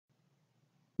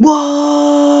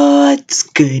What's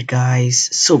good, guys?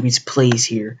 Sobeys Plays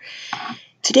here.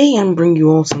 Today I'm bringing you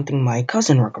all something my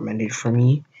cousin recommended for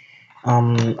me.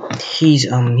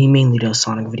 He mainly does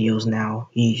Sonic videos now.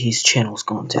 His channel's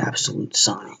gone to Absolute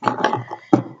Sonic.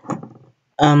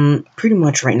 Pretty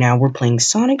much right now we're playing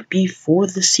Sonic before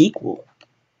the sequel.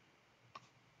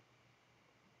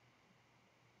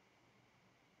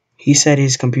 He said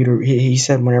his computer, he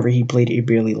said whenever he played it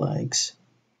barely lags.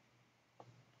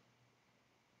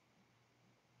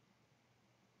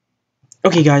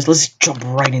 Okay guys, let's jump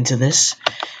right into this.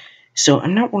 So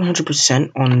I'm not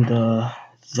 100% on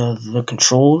the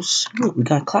controls. Look, we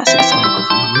got classic Sonic over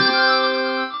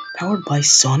here. Powered by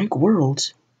Sonic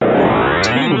Worlds.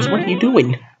 Tails, what are you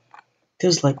doing?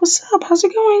 Tails like, what's up? How's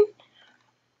it going?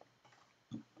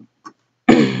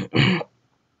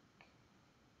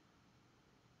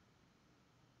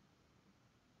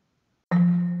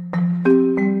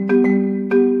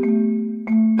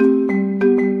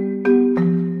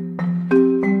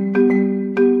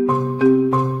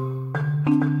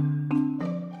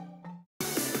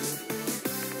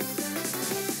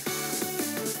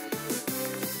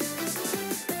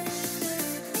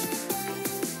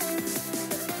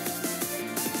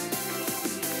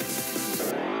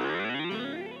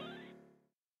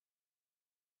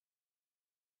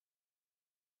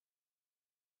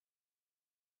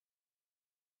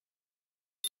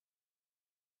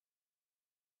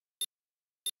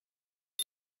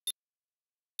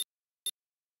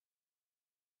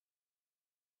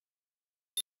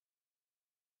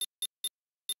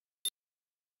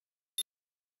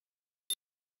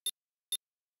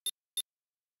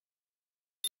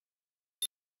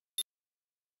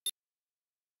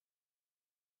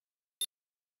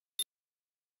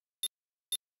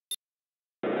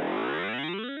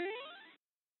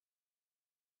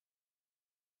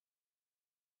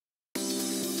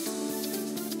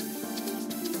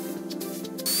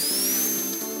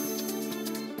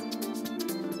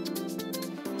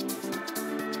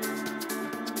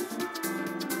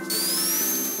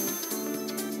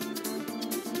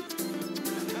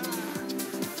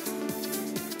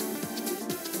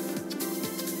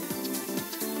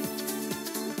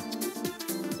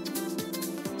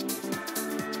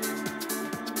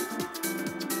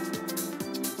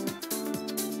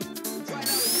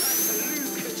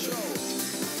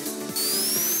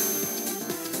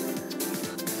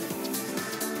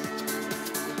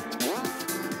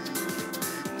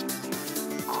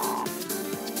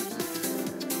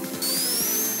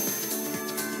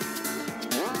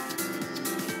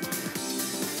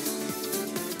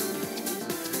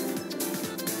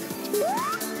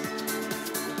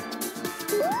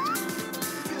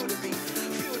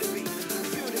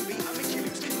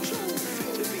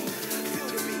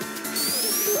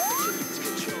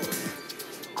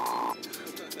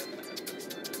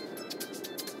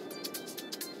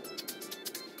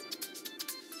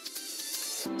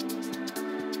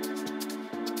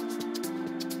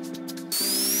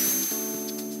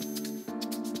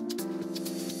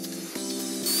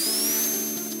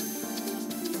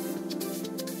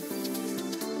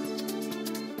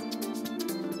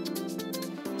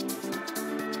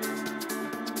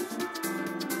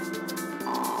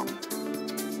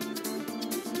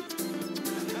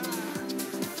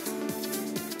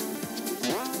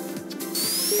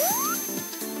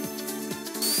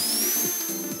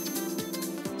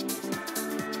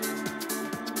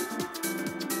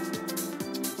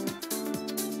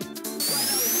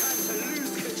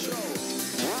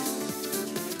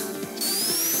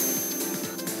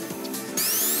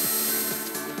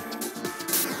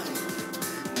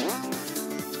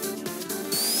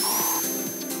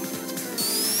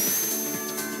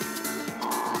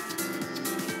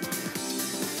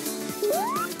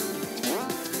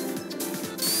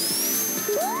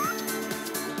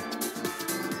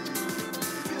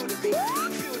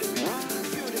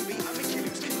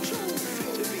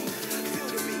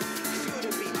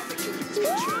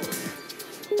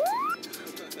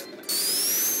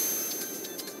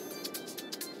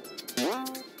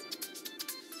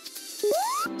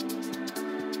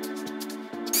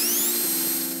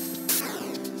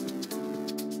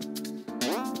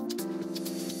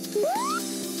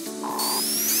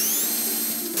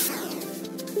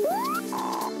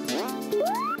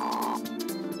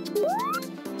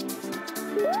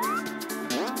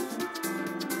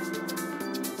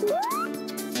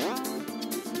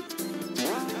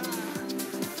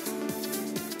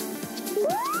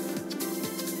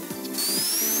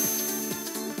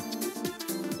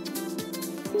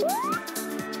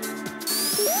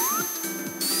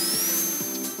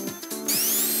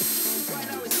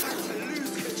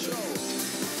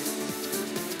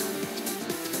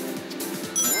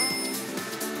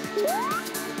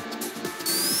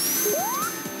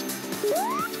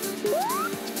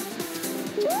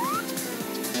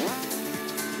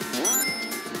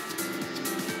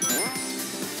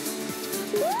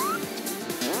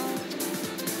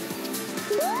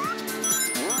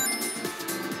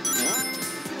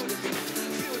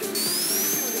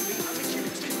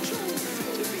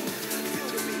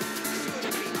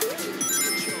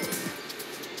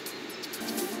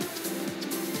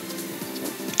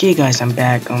 Okay guys, I'm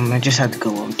back. I just had to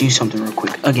go do something real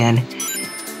quick again.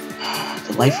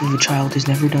 The life of a child is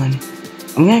never done.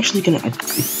 I'm actually gonna, I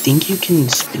think you can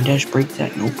spin dash break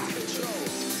that. Nope.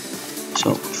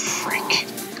 So,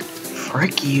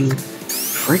 frick you,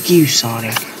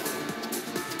 Sonic.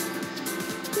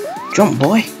 Jump,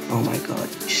 boy. Oh my god,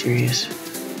 you serious?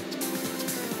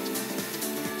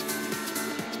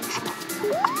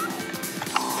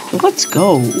 Let's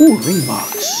go. Ooh, ring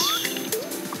box.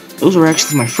 Those are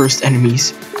actually my first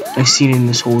enemies I've seen in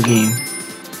this whole game.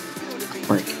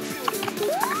 Frick.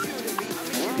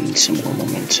 Need some more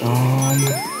momentum.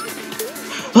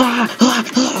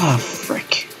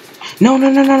 Frick. No,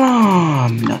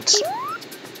 I'm nuts.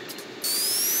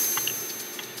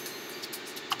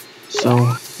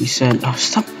 So, he said, oh,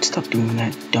 stop doing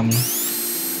that, dummy.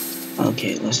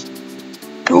 Okay, let's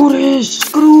do this,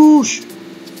 Scrooge!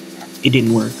 It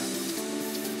didn't work.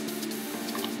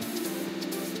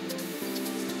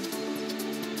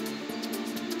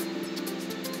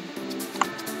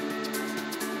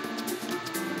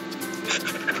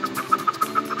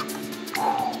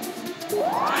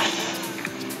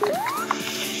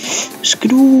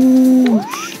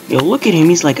 Skadoosh! Yo, look at him.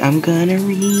 He's like, I'm gonna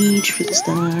reach for the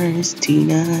stars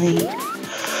tonight.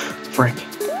 Frick.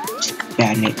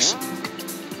 Badniks.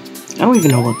 I don't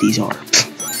even know what these are.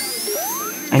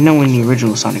 I know in the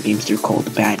original Sonic games they're called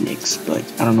Badniks, but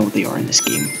I don't know what they are in this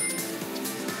game.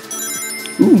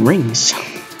 Ooh, rings.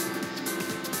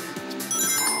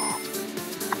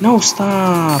 No,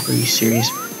 stop. Are you serious?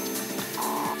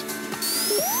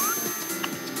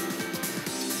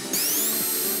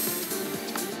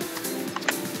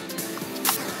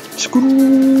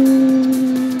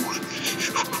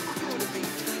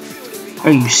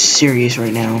 Are you serious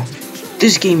right now?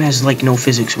 This game has like no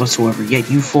physics whatsoever, yet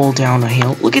you fall down a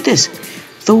hill. Look at this.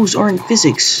 Those aren't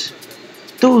physics.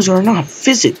 Those are not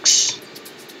physics.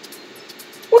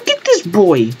 Look at this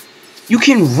boy. You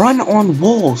can run on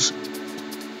walls.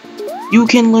 You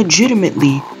can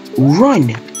legitimately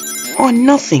run on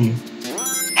nothing.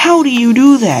 How do you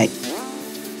do that?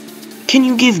 Can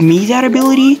you give me that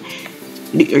ability?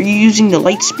 Are you using the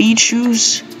light speed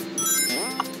shoes?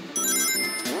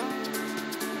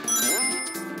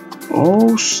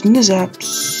 Oh, snizzaps.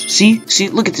 See,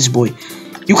 look at this boy.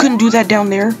 You couldn't do that down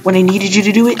there when I needed you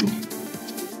to do it?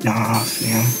 Nah,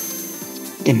 fam.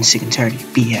 Getting sick and tired of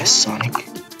your BS, Sonic.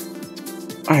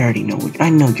 I already know it. I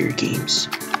know your games.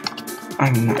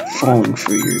 I'm not falling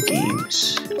for your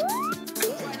games.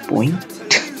 Boing.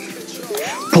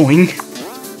 Boing.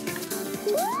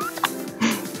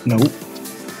 Nope.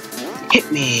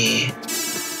 Hit me.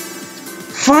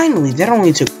 Finally, that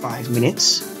only took 5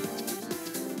 minutes.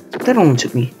 That only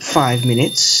took me 5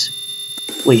 minutes.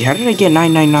 Wait, how did I get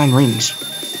 999 rings?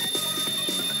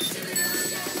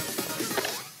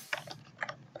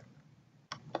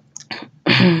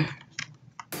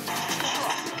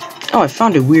 Oh, I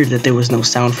found it weird that there was no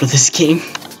sound for this game.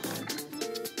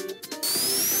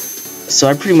 So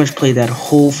I pretty much played that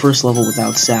whole first level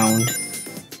without sound.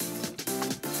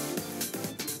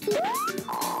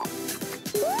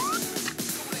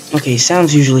 Okay,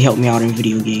 sounds usually help me out in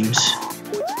video games.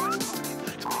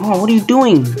 Come on, what are you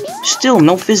doing? Still,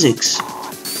 no physics.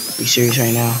 Are you serious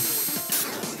right now?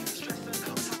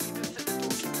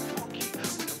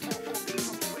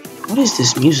 What is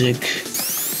this music?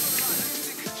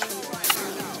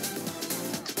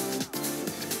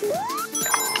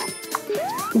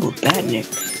 Ooh, a Badnik.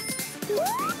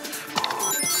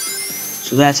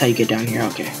 So that's how you get down here,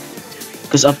 okay.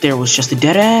 Because up there was just a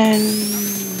dead end.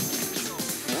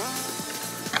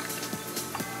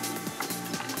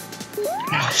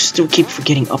 Still keep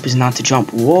forgetting up is not to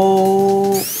jump.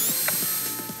 Whoa.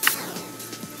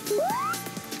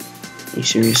 Are you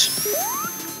serious?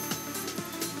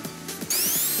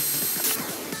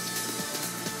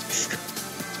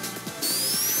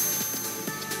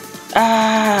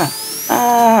 Ah!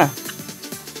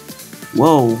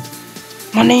 Whoa.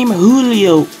 My name is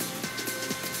Julio.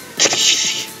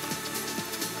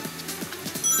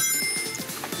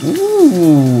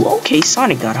 Ooh, okay,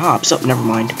 Sonic got hops. Oh, never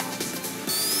mind.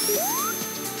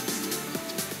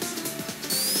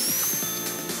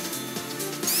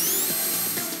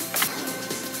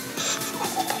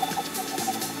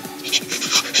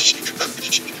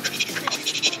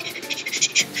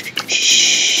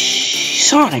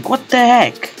 Sonic, what the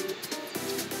heck?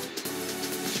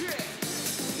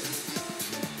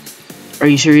 Are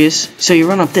you serious? So you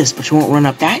run up this, but you won't run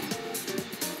up that?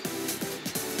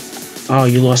 Oh,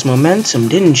 you lost momentum,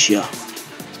 didn't you?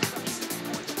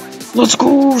 Let's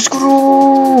go,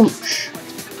 Scrooge!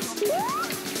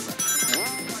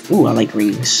 Ooh, I like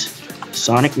rings.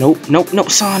 Sonic, nope, nope,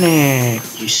 nope, Sonic!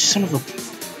 You son of a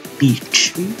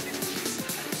beach.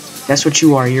 That's what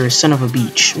you are, you're a son of a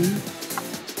beach.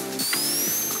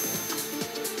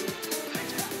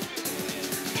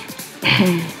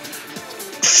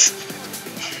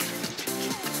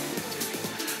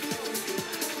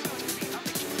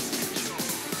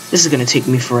 This is gonna take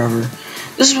me forever.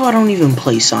 This is why I don't even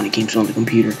play Sonic games on the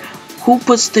computer. Who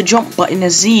puts the jump button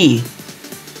as Z?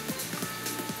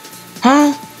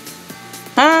 Huh?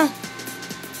 Huh?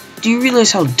 Do you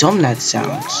realize how dumb that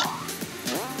sounds?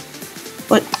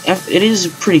 But it is a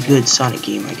pretty good Sonic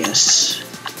game, I guess.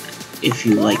 If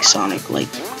you like Sonic, like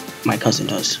my cousin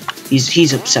does.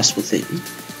 He's obsessed with it.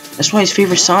 That's why his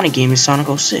favorite Sonic game is Sonic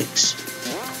 06.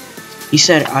 He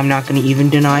said, I'm not gonna even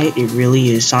deny it, it really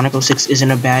is. Sonic 06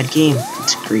 isn't a bad game.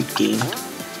 It's a great game.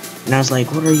 And I was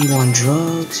like, what, are you on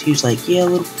drugs? He was like, yeah, a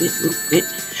little bit.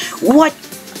 What?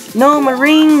 No, my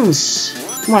rings!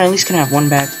 Come on, at least can I have one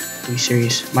back? Are you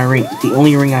serious? My ring, the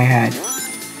only ring I had.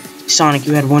 Sonic,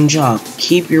 you had one job.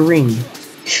 Keep your ring.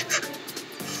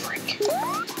 Frick.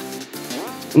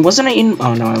 Wasn't I in...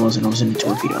 Oh, no, I wasn't. I was in the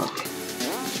torpedo. Okay.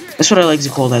 That's what I like to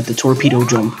call that, the torpedo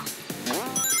jump.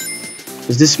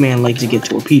 Because this man likes to get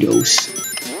torpedoes.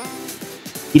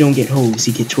 He don't get hoes,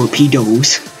 he get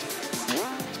torpedoes.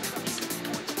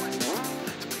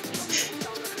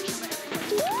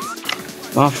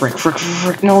 Oh,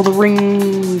 frick, no, the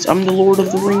rings! I'm the Lord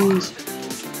of the Rings!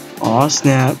 Aw,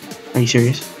 snap. Are you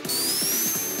serious?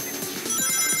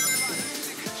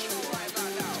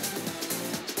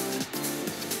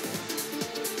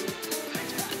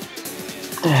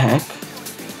 What the heck?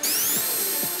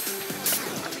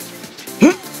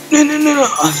 No.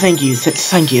 Oh, thank you.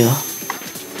 Thank you.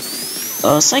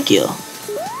 Thank you.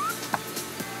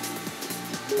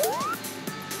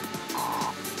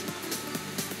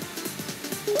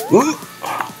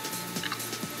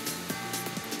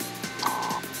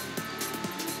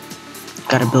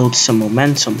 Gotta build some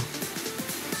momentum.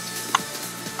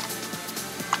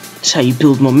 That's how you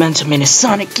build momentum in a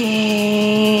Sonic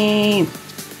game.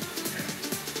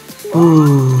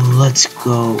 Ooh, let's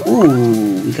go.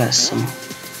 Ooh, we got some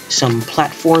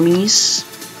platformies.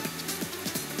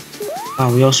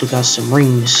 We also got some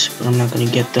rings, but I'm not gonna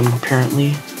get them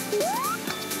apparently.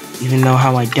 Even though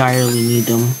how I direly need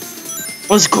them.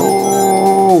 Let's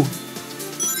go!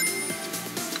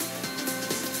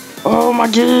 Oh my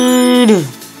dude!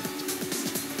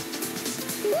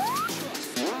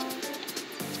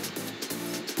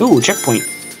 Ooh, checkpoint.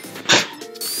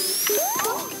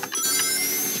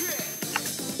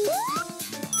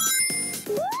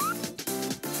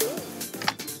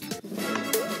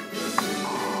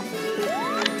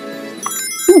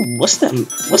 Ooh, what's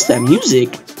that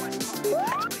music?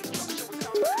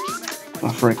 Oh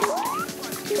frick.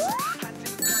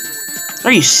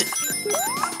 Are you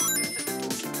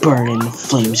burn in the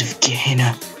flames of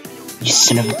Gehenna, you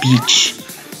son of a beach.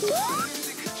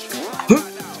 Huh?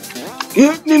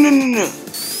 Yeah, no.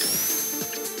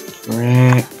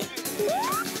 Frick.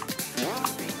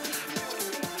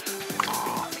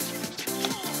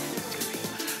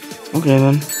 Okay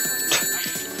then.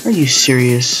 Are you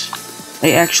serious?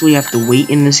 I actually have to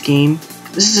wait in this game?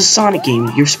 This is a Sonic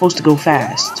game, you're supposed to go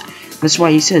fast. That's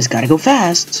why he says, gotta go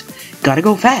fast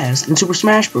in Super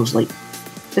Smash Bros. Like,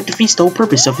 that defeats the whole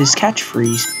purpose of his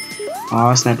catchphrase.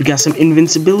 Aw, snap, we got some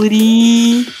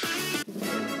invincibility!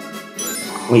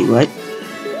 Wait, what?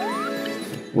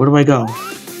 Where do I go?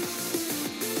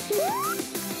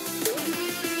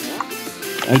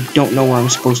 I don't know where I'm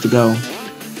supposed to go.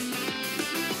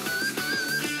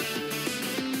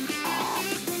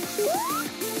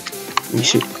 Are you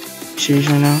serious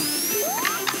right now?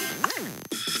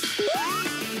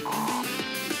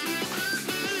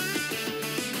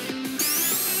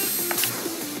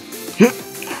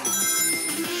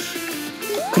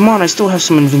 Come on, I still have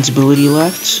some invincibility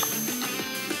left.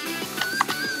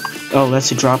 Oh,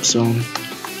 that's a drop zone.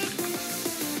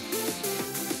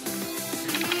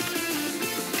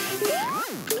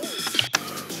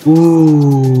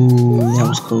 Ooh, that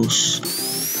was close.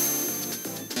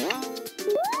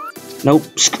 Nope,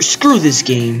 screw this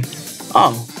game.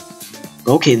 Oh,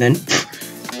 okay then.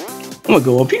 I'm gonna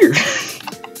go up here.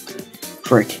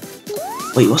 Frick.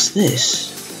 Wait, what's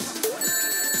this?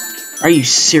 Are you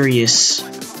serious?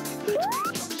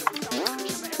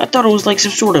 I thought it was like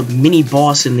some sort of mini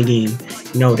boss in the game.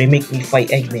 No, they make me fight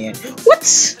Eggman. What?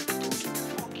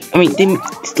 I mean, they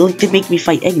make me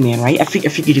fight Eggman, right? I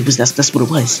figured it was that's what it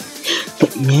was.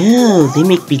 But no, they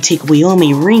make me take away all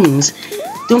my rings.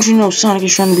 Don't you know Sonic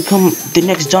is trying to become the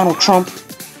next Donald Trump?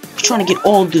 He's trying to get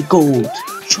all the gold.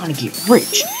 He's trying to get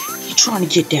rich. He's trying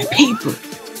to get that paper.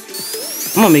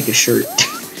 I'm gonna make a shirt.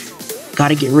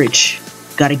 Gotta get rich.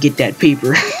 Gotta get that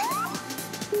paper.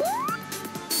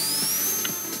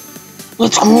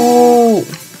 Let's go!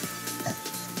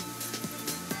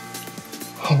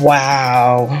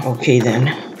 Wow. Okay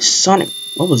then. Sonic,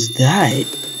 what was that?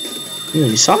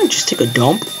 Did Sonic just take a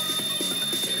dump?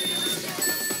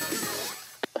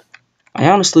 I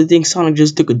honestly think Sonic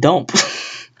just took a dump.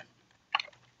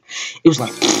 It was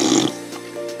like...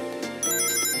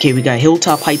 Okay, we got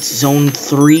Hilltop Heights Zone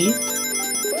 3.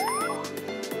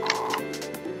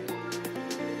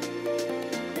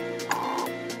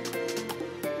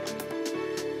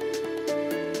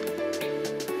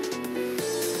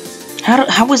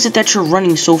 How is it that you're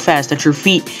running so fast that your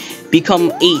feet become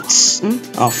 8s?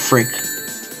 Oh, frick.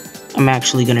 I'm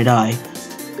actually gonna die.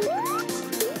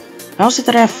 How is it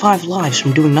that I have 5 lives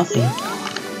from doing nothing?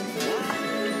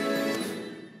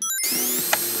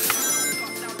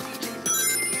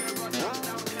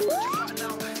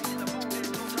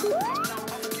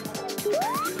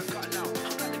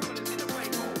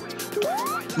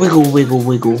 Wiggle, wiggle,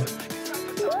 wiggle.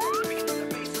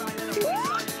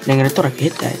 Dang it, I thought I could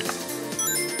hit that.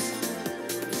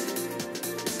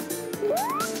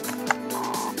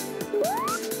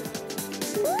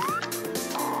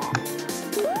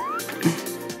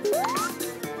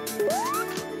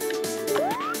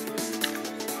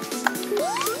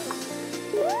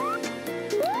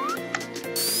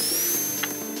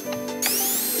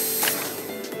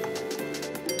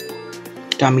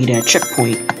 Got me that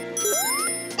checkpoint.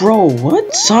 Bro,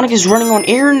 what? Sonic is running on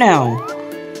air now.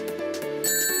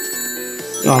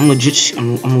 Yo, I'm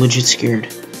legit scared.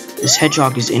 This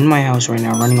hedgehog is in my house right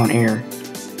now, running on air.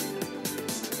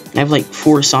 I have like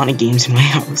 4 Sonic games in my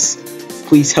house.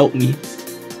 Please help me.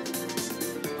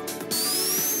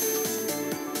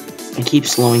 I keep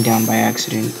slowing down by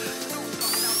accident.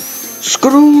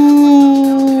 Screw!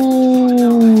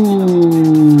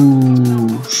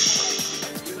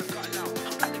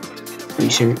 Are you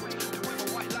serious?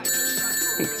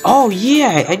 Oh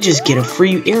yeah, I just get a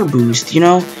free air boost, you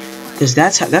know? Because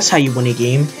that's how you win a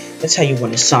game. That's how you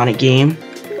win a Sonic game.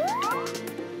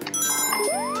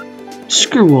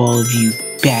 Screw all of you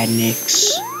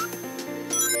badniks.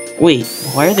 Wait,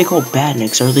 why are they called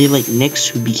badniks? Are they like Nicks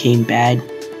who became bad?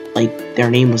 Like their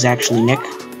name was actually Nick?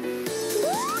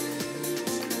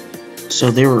 So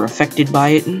they were affected by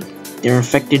it? They were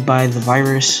affected by the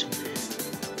virus?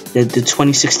 The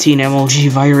 2016 MLG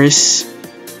virus?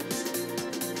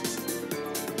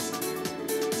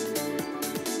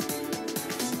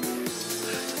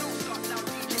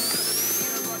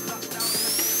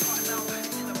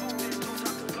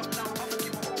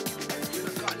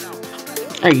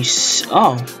 Are you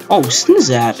oh,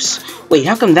 Snizaps. Wait,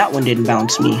 how come that one didn't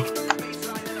bounce me?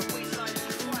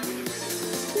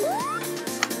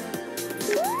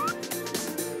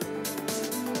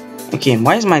 Okay, and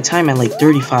why is my time at like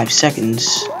 35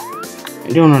 seconds? I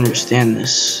don't understand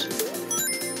this.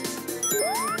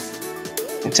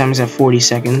 My time is at 40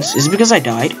 seconds. Is it because I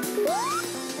died?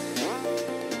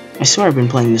 I swear I've been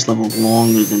playing this level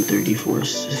longer than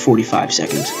 45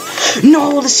 seconds.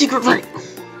 No, the secret ring!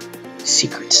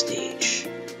 Secret stage.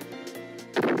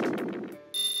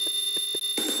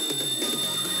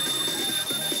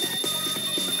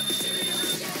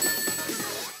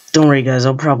 Don't worry guys,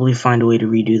 I'll probably find a way to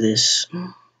redo this.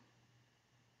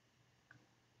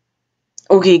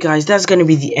 Okay guys, that's gonna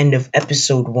be the end of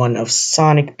episode 1 of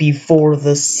Sonic Before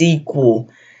the Sequel.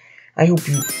 I hope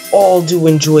you all do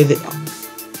enjoy the...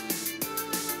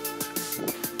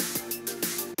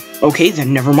 Okay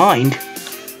then, never mind.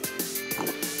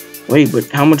 Wait, but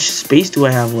how much space do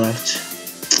I have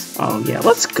left? Oh yeah,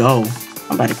 let's go.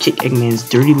 I'm about to kick Eggman's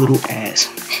dirty little ass.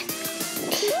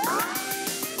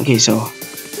 Okay, so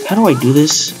how do I do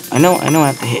this? I know I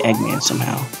have to hit Eggman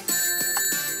somehow.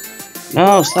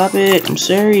 No, stop it. I'm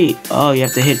sorry. Oh, you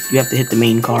have to hit the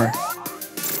main car.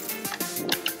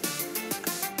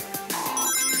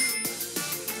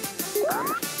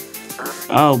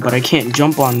 Oh, but I can't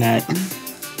jump on that.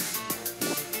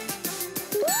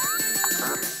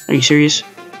 Are you serious?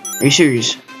 Are you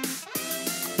serious?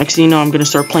 Next thing you know, I'm gonna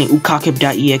start playing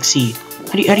Ukakib.exe.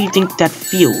 How do you think that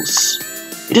feels?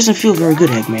 It doesn't feel very good,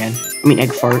 Eggman. I mean,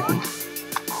 Eggfart.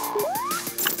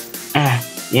 Ah,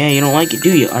 yeah, you don't like it,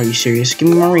 do you? Are you serious? Give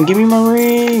me my ring. Give me my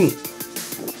ring.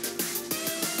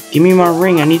 Give me my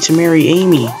ring. I need to marry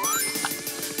Amy.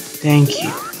 Thank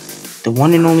you. The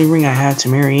one and only ring I have to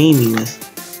marry Amy with.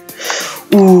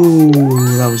 Ooh,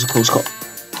 that was a close call.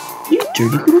 You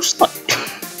dirty little slut.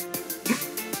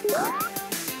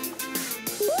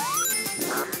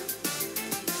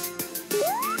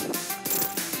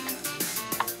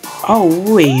 Oh,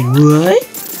 wait, what?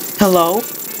 Hello?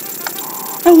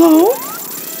 Hello?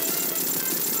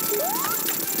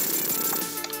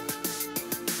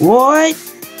 What?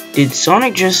 Did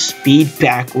Sonic just speed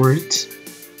backwards?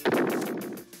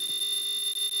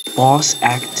 Boss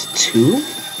Act 2?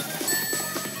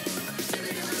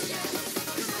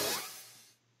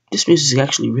 This music is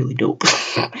actually really dope.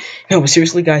 No, but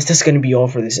seriously, guys, that's going to be all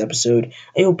for this episode.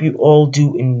 I hope you all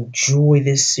do enjoy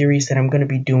this series that I'm going to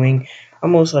be doing. I'll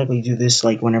most likely do this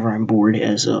like whenever I'm bored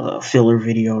as a filler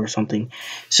video or something.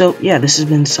 So, yeah, this has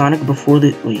been Sonic before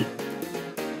the... Wait.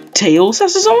 Tails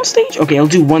has his own stage? Okay, I'll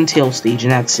do one Tails stage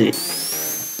and that's it.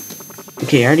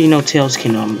 Okay, I already know Tails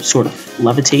can, sort of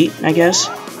levitate, I guess.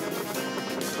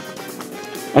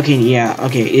 Okay, yeah,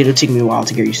 okay, it'll take me a while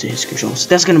to get used to his controls.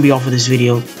 That's gonna be all for this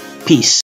video. Peace.